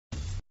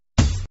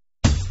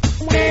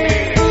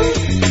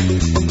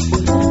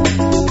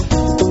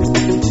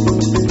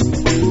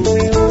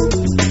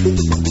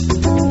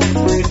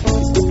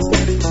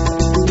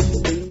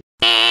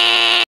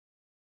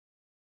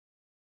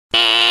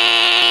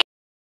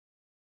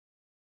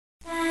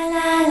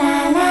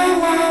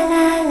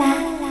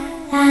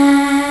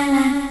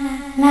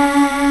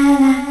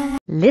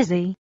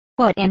Lizzie,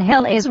 what in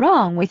hell is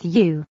wrong with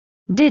you?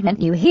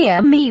 Didn't you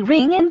hear me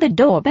ringing the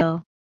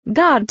doorbell?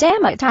 God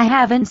damn it, I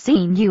haven't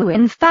seen you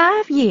in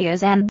 5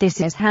 years and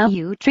this is how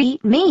you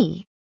treat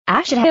me.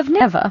 I should have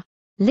never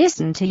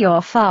listened to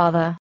your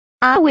father.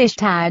 I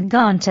wished I'd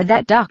gone to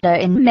that doctor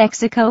in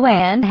Mexico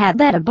and had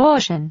that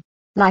abortion,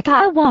 like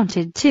I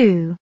wanted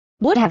to.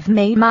 Would have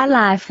made my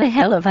life a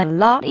hell of a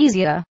lot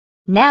easier.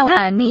 Now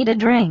I need a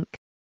drink.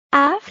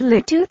 I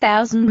flew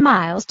 2,000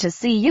 miles to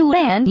see you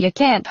and you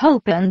can't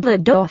open the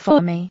door for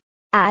me.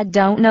 I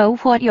don't know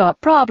what your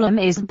problem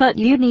is, but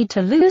you need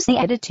to lose the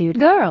attitude,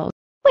 girl.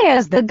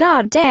 Where's the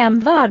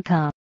goddamn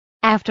vodka?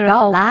 After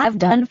all I've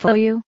done for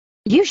you,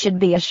 you should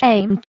be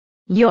ashamed.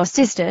 Your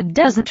sister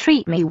doesn't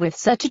treat me with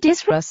such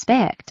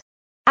disrespect.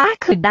 I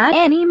could die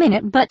any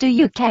minute, but do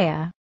you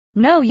care?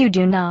 No, you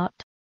do not.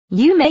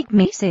 You make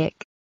me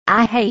sick.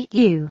 I hate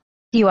you.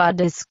 You are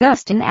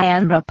disgusting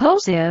and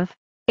repulsive.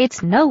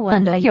 It's no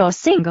wonder you're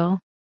single.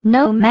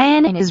 No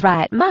man in his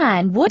right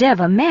mind would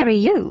ever marry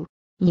you.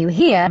 You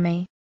hear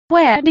me?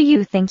 Where do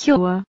you think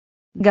you're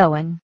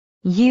going?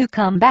 You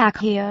come back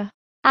here.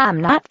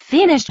 I'm not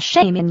finished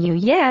shaming you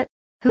yet.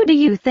 Who do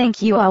you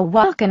think you are,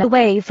 walking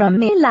away from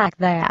me like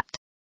that?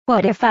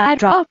 What if I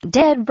dropped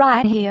dead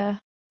right here?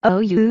 Oh,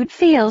 you'd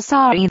feel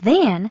sorry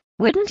then,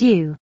 wouldn't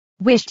you?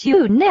 Wished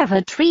you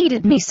never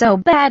treated me so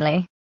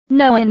badly.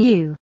 Knowing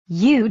you,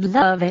 you'd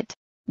love it.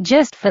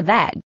 Just for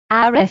that,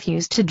 I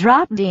refuse to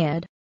drop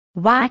dead.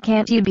 Why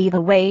can't you be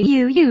the way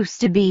you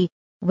used to be?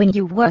 When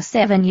you were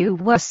 7 you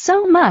were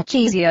so much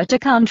easier to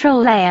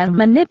control and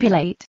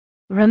manipulate.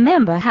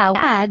 Remember how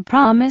I'd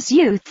promise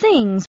you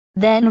things,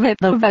 then rip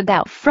the rug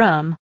out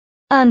from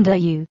under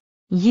you.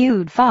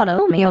 You'd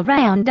follow me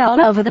around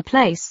all over the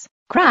place,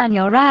 crying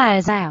your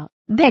eyes out,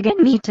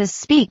 begging me to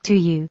speak to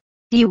you.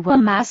 You were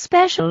my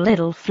special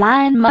little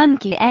flying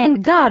monkey,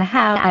 and God,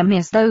 how I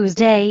miss those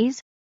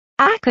days.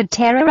 I could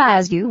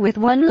terrorize you with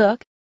one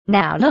look.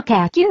 Now look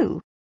at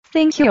you.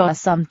 Think you're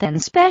something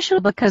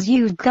special because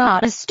you've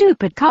got a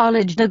stupid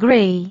college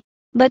degree.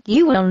 But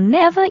you will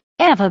never,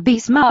 ever be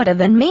smarter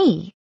than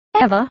me.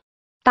 Ever.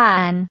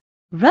 Fine.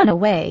 Run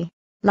away.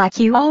 Like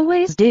you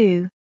always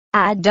do.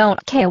 I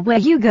don't care where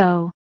you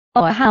go,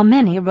 or how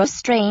many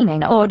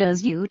restraining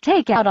orders you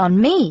take out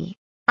on me.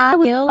 I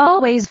will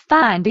always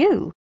find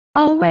you.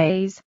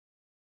 Always.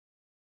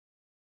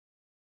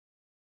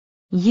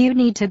 You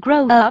need to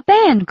grow up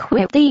and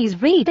quit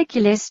these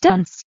ridiculous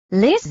stunts,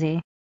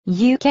 Lizzie.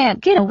 You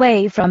can't get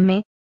away from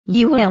me.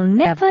 You will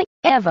never,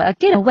 ever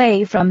get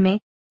away from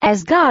me.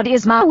 As God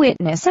is my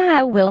witness,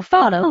 I will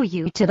follow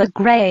you to the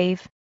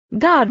grave.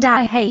 God,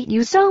 I hate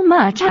you so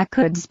much I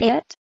could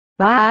spit.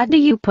 Why do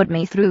you put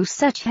me through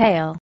such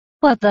hell?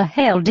 What the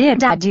hell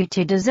did I do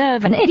to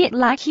deserve an idiot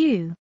like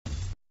you?